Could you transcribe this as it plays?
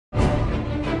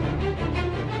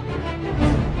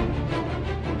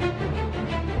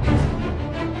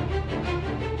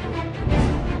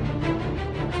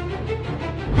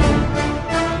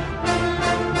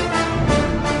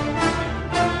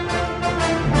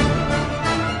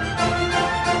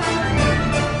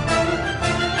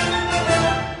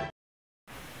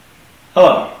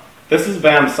This is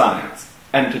BAM Science,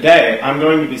 and today I'm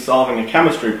going to be solving a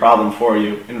chemistry problem for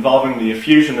you involving the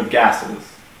effusion of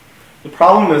gases. The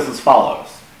problem is as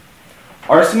follows.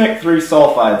 Arsenic 3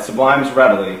 sulfide sublimes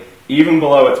readily, even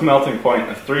below its melting point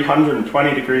of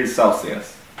 320 degrees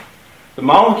Celsius. The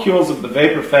molecules of the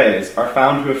vapor phase are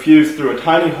found to effuse through a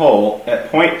tiny hole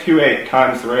at 0.28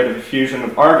 times the rate of effusion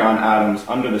of argon atoms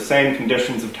under the same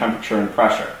conditions of temperature and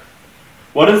pressure.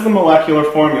 What is the molecular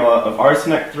formula of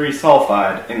arsenic 3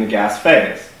 sulfide in the gas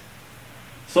phase?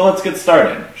 So let's get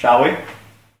started, shall we?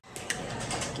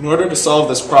 In order to solve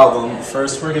this problem,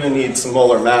 first we're going to need some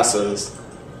molar masses.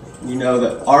 We know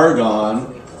that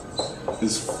argon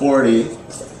is 40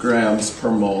 grams per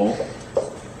mole,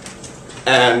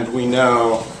 and we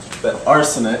know that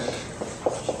arsenic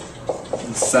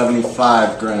is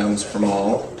 75 grams per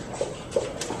mole.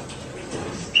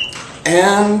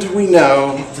 And we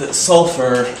know that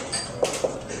sulfur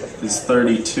is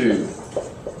 32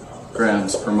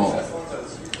 grams per mole.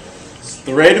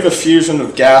 The rate of effusion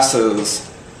of gases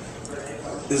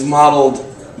is modeled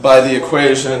by the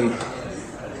equation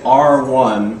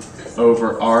R1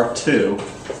 over R2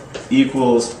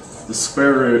 equals the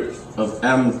square root of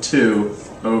M2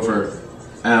 over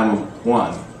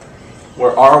M1,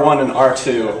 where R1 and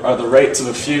R2 are the rates of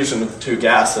effusion of the two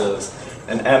gases,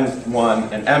 and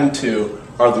M1 and M2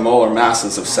 are the molar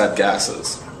masses of said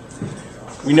gases.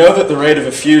 We know that the rate of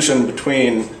effusion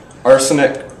between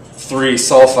arsenic 3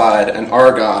 sulfide and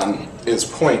argon is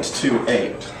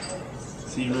 0.28.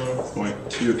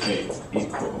 0.28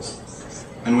 equals.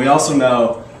 And we also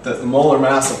know that the molar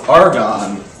mass of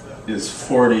argon is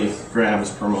 40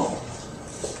 grams per mole.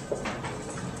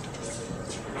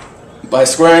 By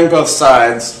squaring both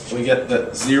sides, we get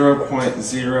that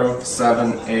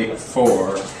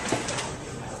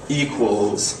 0.0784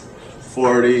 equals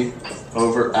 40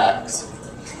 over x.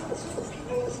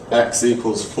 X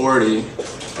equals 40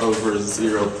 over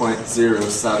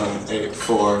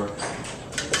 0.0784,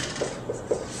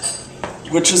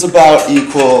 which is about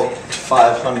equal to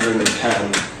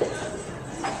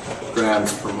 510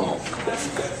 grams per mole.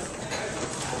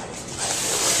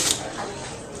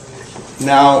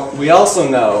 Now, we also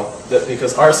know that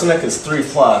because arsenic is 3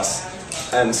 plus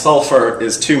and sulfur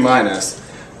is 2 minus,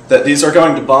 that these are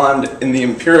going to bond in the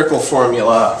empirical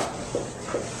formula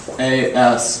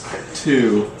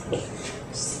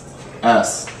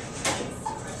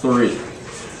As2S3.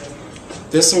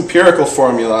 This empirical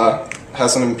formula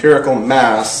has an empirical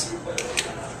mass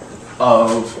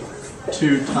of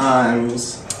 2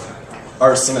 times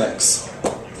arsenic's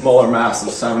molar mass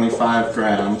of 75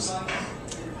 grams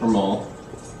per mole,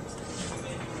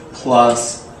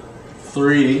 plus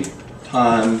 3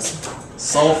 times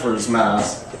sulfur's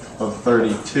mass of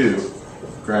 32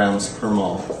 grams per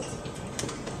mole,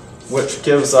 which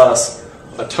gives us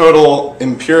a total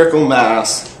empirical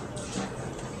mass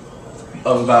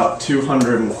of about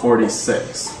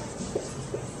 246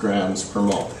 grams per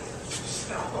mole.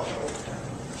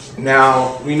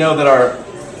 Now, we know that our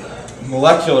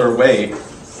molecular weight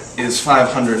is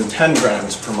 510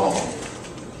 grams per mole.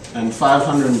 And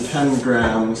 510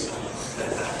 grams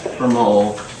per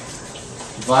mole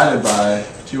divided by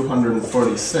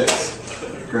 246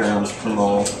 grams per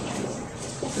mole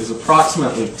is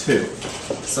approximately 2.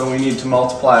 So we need to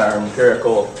multiply our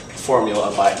empirical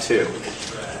formula by 2,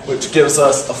 which gives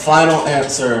us a final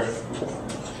answer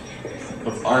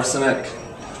of arsenic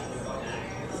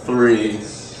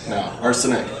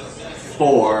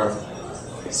 4,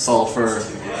 sulfur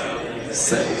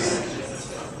 6.